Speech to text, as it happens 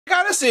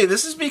gotta say,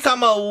 this has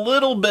become a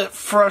little bit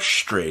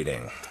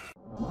frustrating.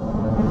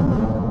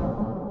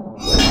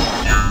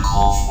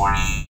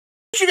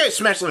 Make sure you guys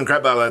smash the link,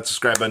 grab that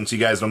subscribe button so you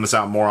guys don't miss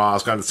out on more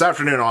awesome content. This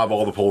afternoon I'll have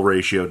all the poll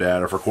ratio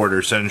data for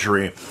quarter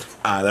century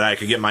that I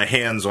could get my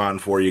hands on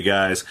for you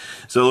guys.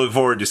 So look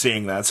forward to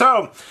seeing that.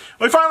 So,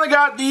 we finally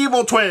got the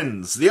Evil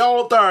Twins, the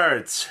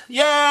Alt-Arts.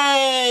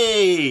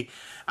 Yay!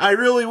 I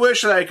really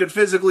wish that I could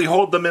physically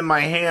hold them in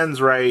my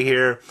hands right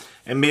here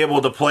and be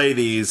able to play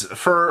these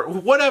for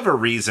whatever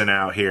reason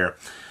out here.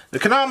 The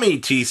Konami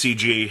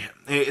TCG,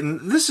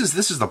 and this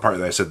is the part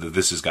that I said that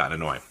this has gotten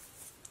annoying.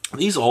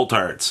 These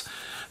Alt-Arts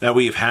that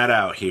we've had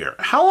out here.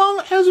 How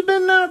long has it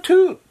been now?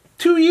 2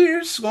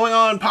 years going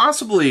on,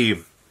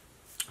 possibly.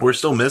 We're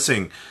still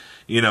missing,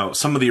 you know,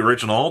 some of the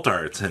original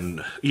Alt-Arts,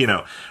 and, you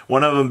know,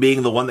 one of them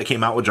being the one that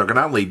came out with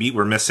Juggernaut Lady.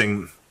 We're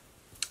missing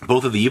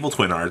both of the Evil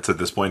Twin arts at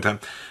this point in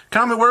time.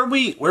 Comment, where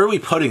are we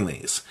putting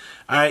these?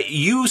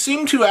 You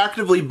seem to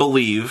actively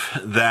believe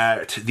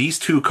that these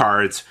two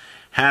cards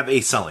have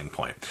a selling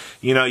point.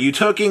 You know, you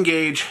took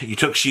Engage, you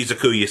took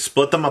Shizuku, you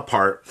split them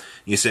apart.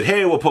 You said,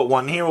 hey, we'll put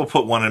one here, we'll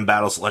put one in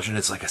Battles Legend.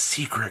 It's like a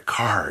secret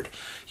card.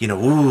 You know,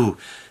 ooh,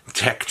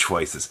 tech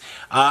choices.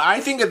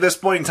 I think at this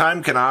point in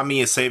time,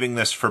 Konami is saving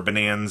this for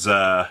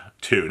Bonanza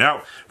 2.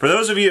 Now, for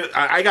those of you,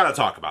 I gotta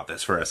talk about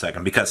this for a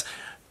second, because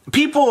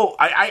people,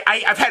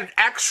 I've had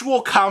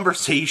actual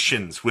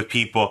conversations with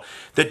people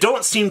that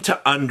don't seem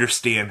to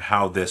understand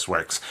how this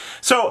works.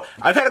 So,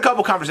 I've had a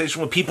couple conversations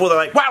with people that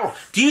are like, wow,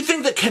 do you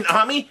think that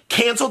Konami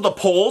canceled the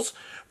polls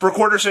for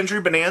Quarter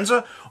Century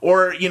Bonanza?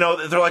 Or, you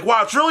know, they're like,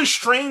 wow, it's really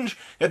strange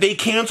that they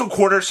canceled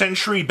Quarter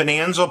Century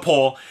Bonanza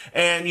poll,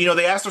 and, you know,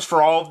 they asked us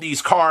for all of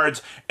these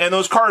cards, and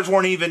those cards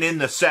weren't even in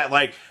the set.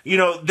 Like, you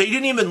know, they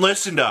didn't even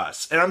listen to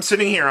us. And I'm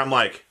sitting here, I'm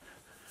like,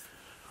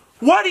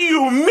 what do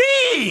you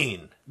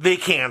mean they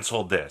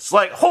canceled this?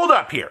 Like, hold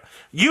up here.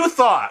 You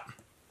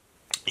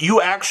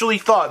actually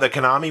thought that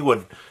Konami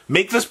would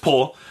make this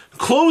poll,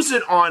 close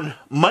it on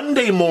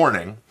Monday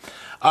morning,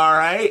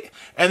 alright,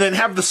 and then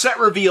have the set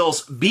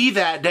reveals be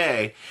that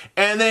day,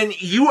 and then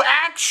you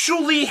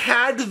actually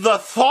had the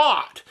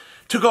thought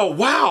to go,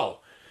 wow,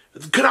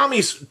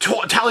 Konami's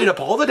tallied up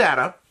all the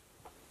data,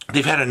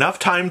 they've had enough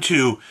time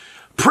to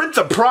print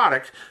the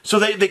product, so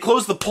they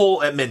closed the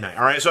poll at midnight.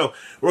 All right, so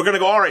we're gonna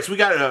go. All right, so we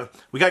gotta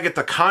get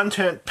the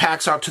content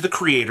packs out to the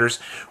creators.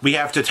 We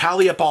have to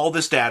tally up all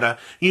this data.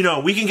 You know,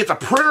 we can get the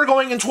printer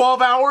going in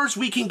 12 hours.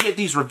 We can get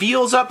these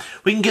reveals up.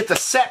 We can get the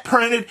set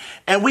printed,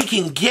 and we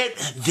can get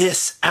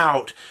this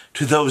out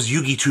to those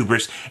Yugi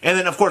tubers. And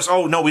then, of course,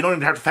 oh no, we don't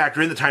even have to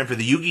factor in the time for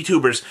the Yugi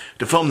tubers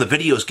to film the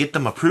videos, get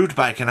them approved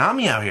by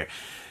Konami out here.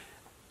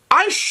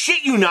 I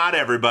shit you not,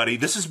 everybody.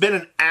 This has been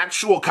an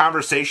actual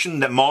conversation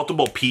that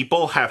multiple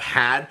people have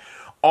had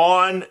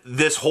on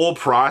this whole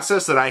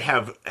process that I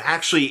have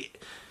actually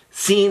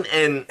seen,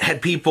 and had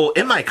people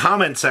in my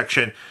comment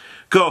section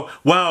go,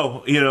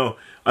 wow, you know,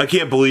 I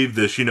can't believe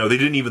this. You know, they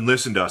didn't even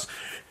listen to us.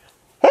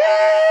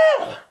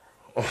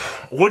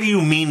 What do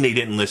you mean they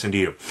didn't listen to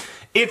you?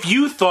 If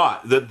you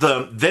thought that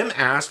them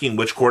asking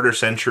which quarter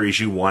centuries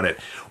you wanted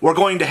were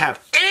going to have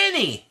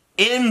any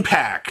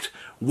impact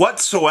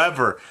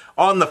whatsoever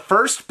on the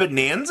first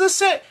Bonanza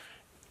set,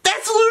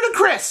 that's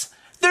ludicrous.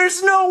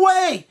 There's no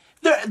way.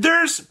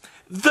 There's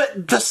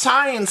the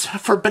science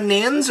for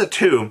Bonanza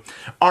 2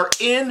 are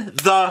in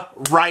the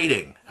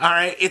writing. All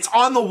right, it's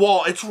on the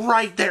wall. It's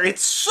right there.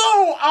 It's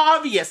so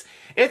obvious.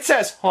 It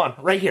says, hold on,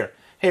 right here.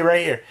 Hey,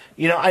 right here.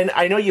 You know,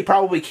 I know you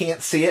probably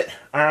can't see it.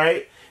 All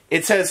right.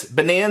 It says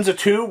Bonanza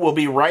 2 will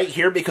be right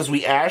here because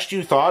we asked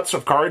you thoughts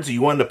of cards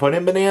you wanted to put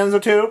in Bonanza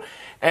 2,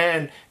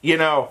 and you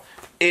know,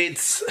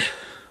 it's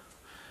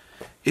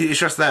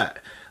just that.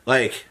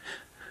 Like,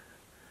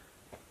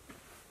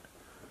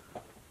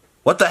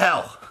 what the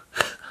hell?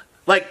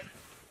 Like,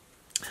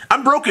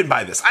 I'm broken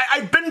by this.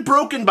 I've been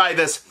broken by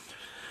this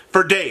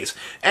for days.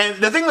 And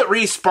the thing that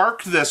really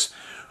sparked this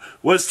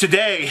was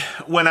today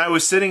when I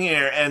was sitting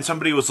here and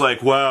somebody was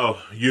like, wow,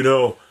 you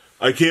know,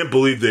 I can't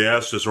believe they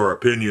asked us our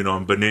opinion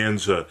on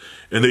Bonanza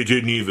and they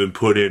didn't even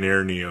put in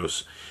Air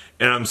Neos.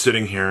 And I'm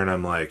sitting here and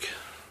I'm like,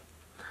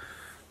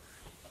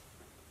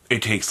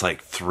 it takes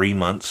like 3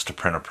 months to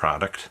print a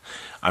product.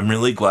 I'm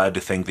really glad to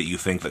think that you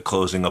think that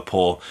closing a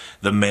poll,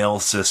 the mail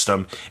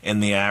system,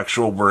 and the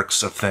actual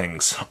works of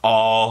things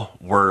all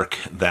work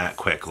that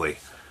quickly.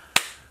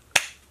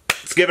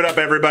 Let's give it up,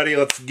 everybody.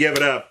 Let's give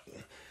it up.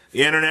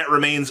 The internet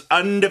remains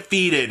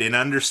undefeated in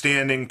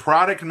understanding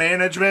product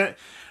management,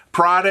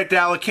 product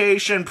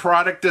allocation,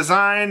 product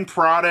design,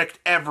 product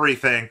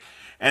everything.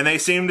 And they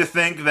seem to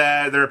think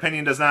that their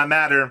opinion does not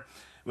matter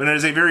when it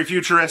is a very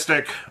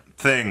futuristic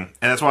thing.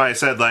 And that's why I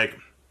said, like,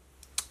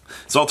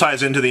 this all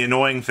ties into the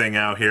annoying thing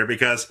out here,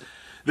 because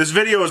this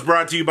video is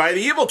brought to you by the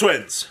Evil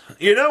Twins,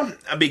 you know,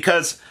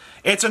 because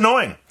it's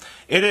annoying.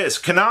 It is.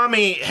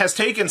 Konami has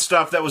taken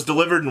stuff that was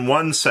delivered in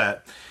one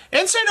set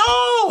and said,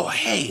 oh,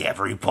 hey,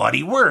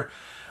 everybody,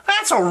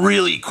 that's a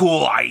really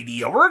cool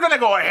idea. We're going to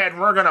go ahead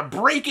and we're going to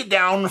break it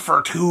down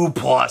for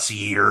 2+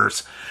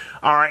 years.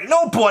 Alright,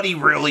 nobody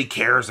really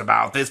cares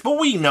about this, but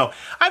we know.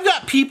 I've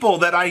got people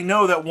that I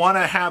know that want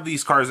to have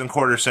these cards in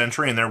Quarter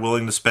Century and they're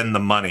willing to spend the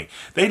money.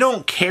 They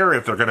don't care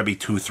if they're going to be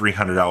 $200,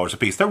 $300 a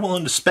piece. They're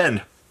willing to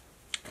spend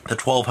the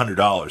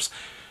 $1,200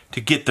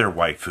 to get their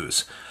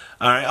waifus.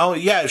 Alright, oh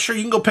yeah, sure,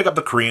 you can go pick up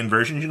the Korean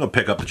version, you can go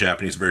pick up the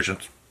Japanese version.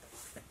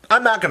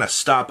 I'm not going to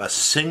stop a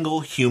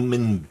single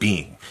human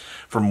being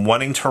from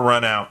wanting to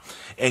run out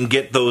and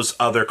get those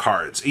other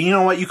cards. You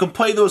know what? You can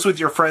play those with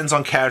your friends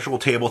on casual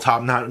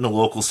tabletop, not in a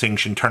local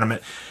sanctioned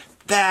tournament.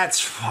 That's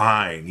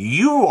fine.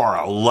 You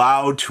are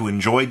allowed to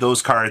enjoy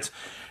those cards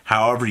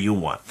however you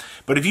want.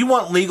 But if you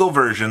want legal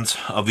versions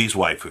of these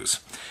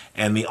waifus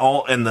and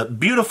the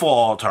beautiful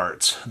alt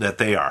arts that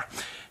they are,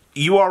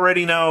 you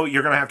already know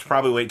you're going to have to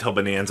probably wait till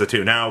Bonanza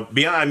 2. Now,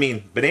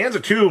 Bonanza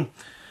 2,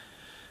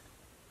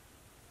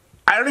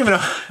 I don't even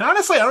know.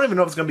 Honestly, I don't even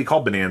know if it's going to be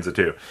called Bonanza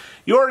 2.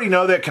 You already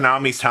know that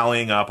Konami's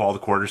tallying up all the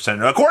Quarter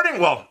Century.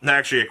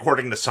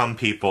 According to some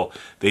people,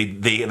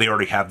 they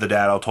already have the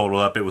data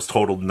totaled up. It was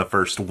totaled in the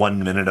first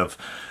 1 minute of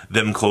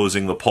them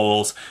closing the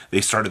polls.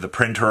 They started the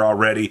printer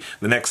already.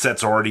 The next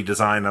set's already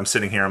designed. I'm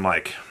sitting here, I'm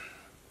like,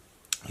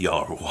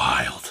 y'all are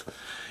wild.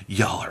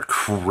 Y'all are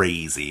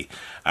crazy.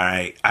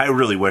 Alright, I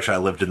really wish I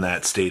lived in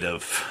that state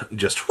of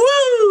just,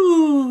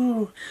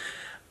 woo!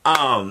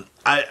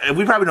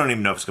 We probably don't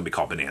even know if it's going to be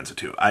called Bonanza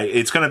 2.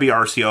 It's going to be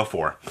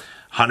RCO4,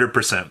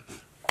 100%.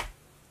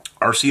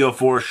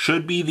 RCO4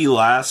 should be the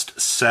last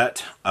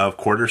set of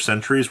Quarter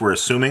Centuries, we're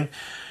assuming,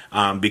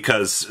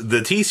 because the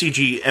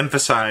TCG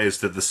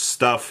emphasized that the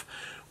stuff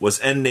was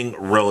ending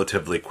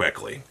relatively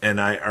quickly,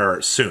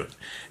 or soon.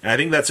 And I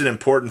think that's an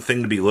important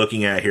thing to be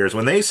looking at here, is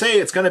when they say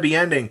it's going to be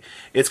ending,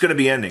 it's going to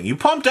be ending. You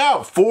pumped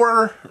out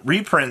 4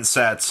 reprint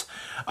sets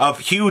of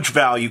huge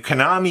value.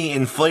 Konami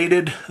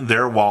inflated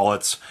their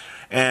wallets,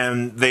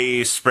 and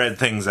they spread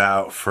things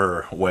out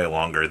for way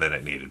longer than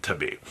it needed to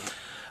be.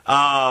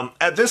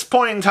 At this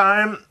point in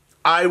time,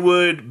 I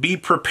would be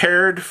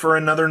prepared for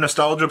another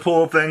nostalgia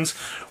pool of things.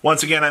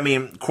 Once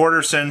again,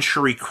 Quarter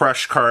Century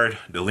Crush card,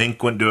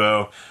 Delinquent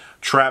Duo,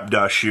 Trap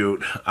Dust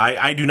Shoot.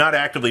 I do not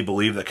actively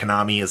believe that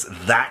Konami is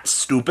that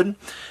stupid.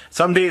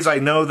 Some days I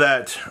know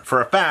that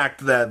for a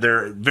fact that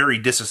they're very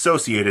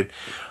disassociated,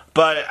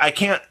 but I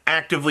can't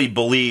actively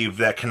believe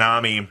that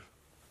Konami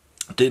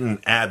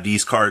didn't add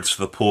these cards to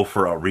the pool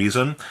for a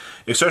reason,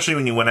 especially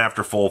when you went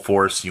after Full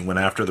Force, you went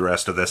after the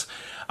rest of this.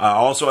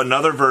 Also,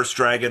 another Verse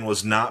Dragon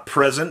was not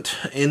present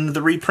in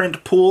the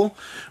reprint pool,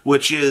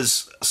 which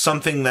is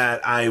something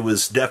that I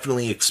was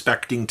definitely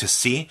expecting to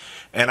see,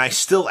 and I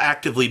still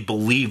actively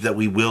believe that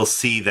we will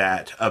see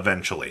that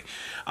eventually.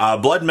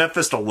 Blood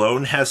Memphis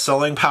alone has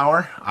selling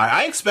power.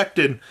 I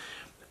expected...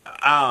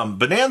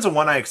 Bonanza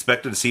 1, I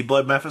expected to see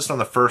Blood Memphis on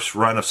the first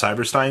run of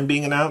Cyberstein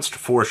being announced,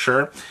 for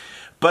sure.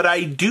 But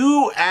I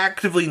do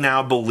actively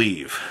now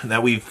believe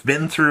that we've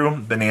been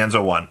through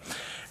Bonanza 1.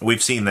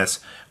 We've seen this.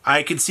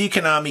 I could see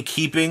Konami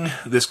keeping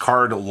this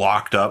card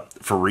locked up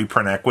for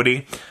reprint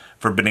equity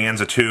for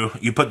Bonanza 2.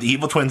 You put the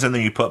Evil Twins in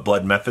there, you put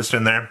Blood Memphis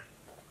in there.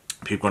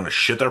 People are going to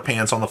shit their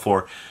pants on the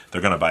floor.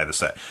 They're going to buy the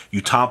set.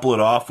 You topple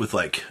it off with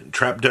like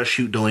Trap Dust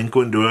Shoot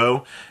Delinquent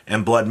Duo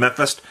and Blood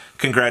Memphis.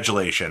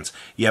 Congratulations.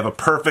 You have a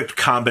perfect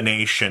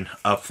combination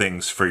of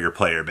things for your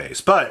player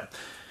base. But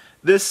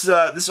this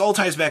all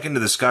ties back into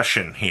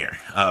discussion here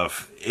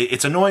of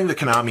it's annoying that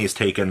Konami has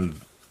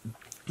taken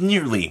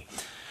nearly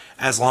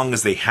as long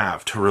as they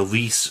have to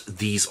release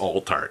these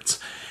alt arts.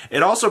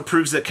 It also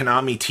proves that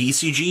Konami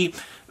TCG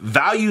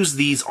values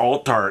these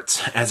alt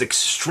arts as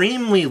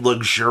extremely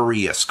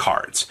luxurious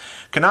cards.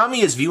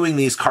 Konami is viewing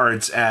these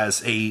cards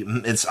as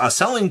it's a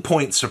selling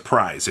point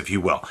surprise, if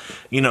you will.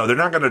 You know, they're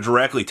not going to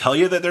directly tell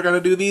you that they're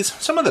going to do these.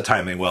 Some of the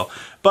time they will.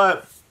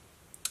 But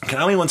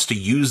Konami wants to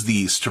use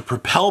these to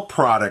propel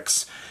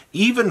products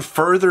even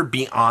further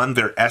beyond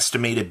their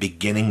estimated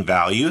beginning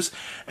values,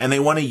 and they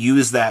want to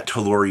use that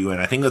to lure you in.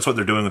 I think that's what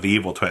they're doing with the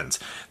Evil Twins.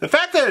 The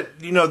fact that,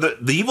 you know,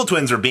 the Evil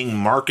Twins are being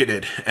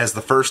marketed as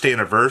the first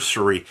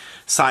anniversary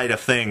side of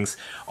things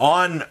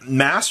on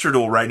Master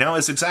Duel right now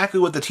is exactly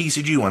what the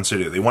TCG wants to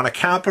do. They want to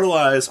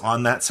capitalize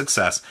on that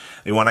success.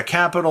 They want to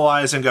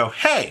capitalize and go,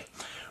 hey,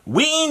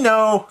 we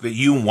know that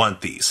you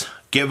want these.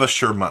 Give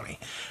us your money.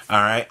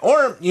 Alright?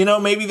 Or, you know,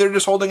 maybe they're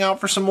just holding out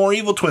for some more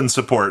Evil Twin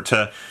support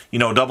to, you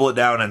know, double it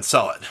down and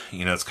sell it.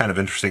 You know, it's kind of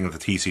interesting that the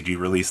TCG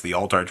released the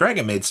Altar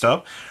Dragon Maid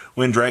stuff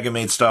when Dragon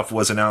Maid stuff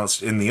was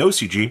announced in the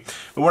OCG,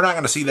 but we're not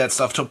going to see that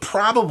stuff till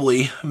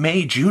probably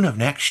May, June of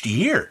next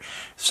year.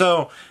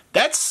 So,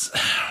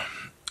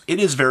 it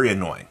is very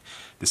annoying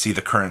to see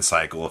the current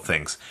cycle of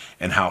things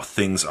and how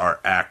things are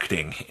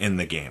acting in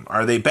the game.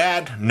 Are they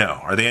bad? No.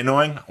 Are they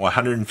annoying?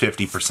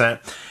 150%.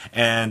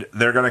 And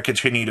they're going to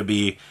continue to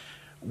be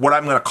what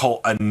I'm going to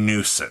call a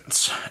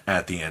nuisance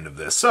at the end of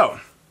this. So,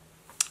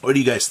 what do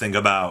you guys think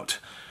about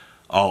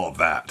all of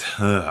that?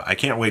 I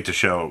can't wait to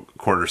show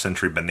Quarter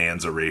Century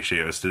Bonanza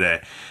ratios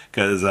today,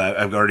 because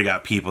I've already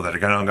got people that are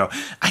going to go,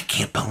 I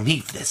can't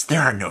believe this.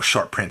 There are no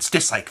short prints.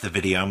 Dislike the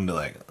video. I'm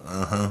going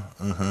to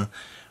be like,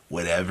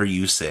 whatever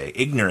you say.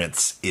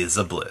 Ignorance is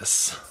a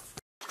bliss.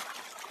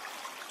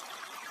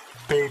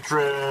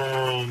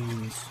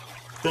 patrons.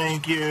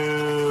 Thank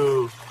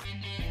you.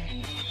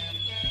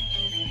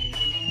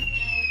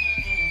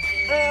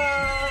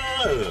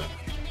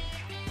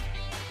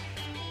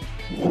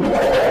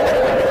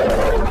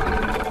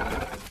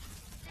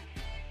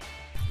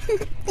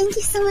 Thank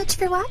you so much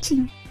for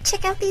watching.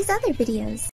 Check out these other videos.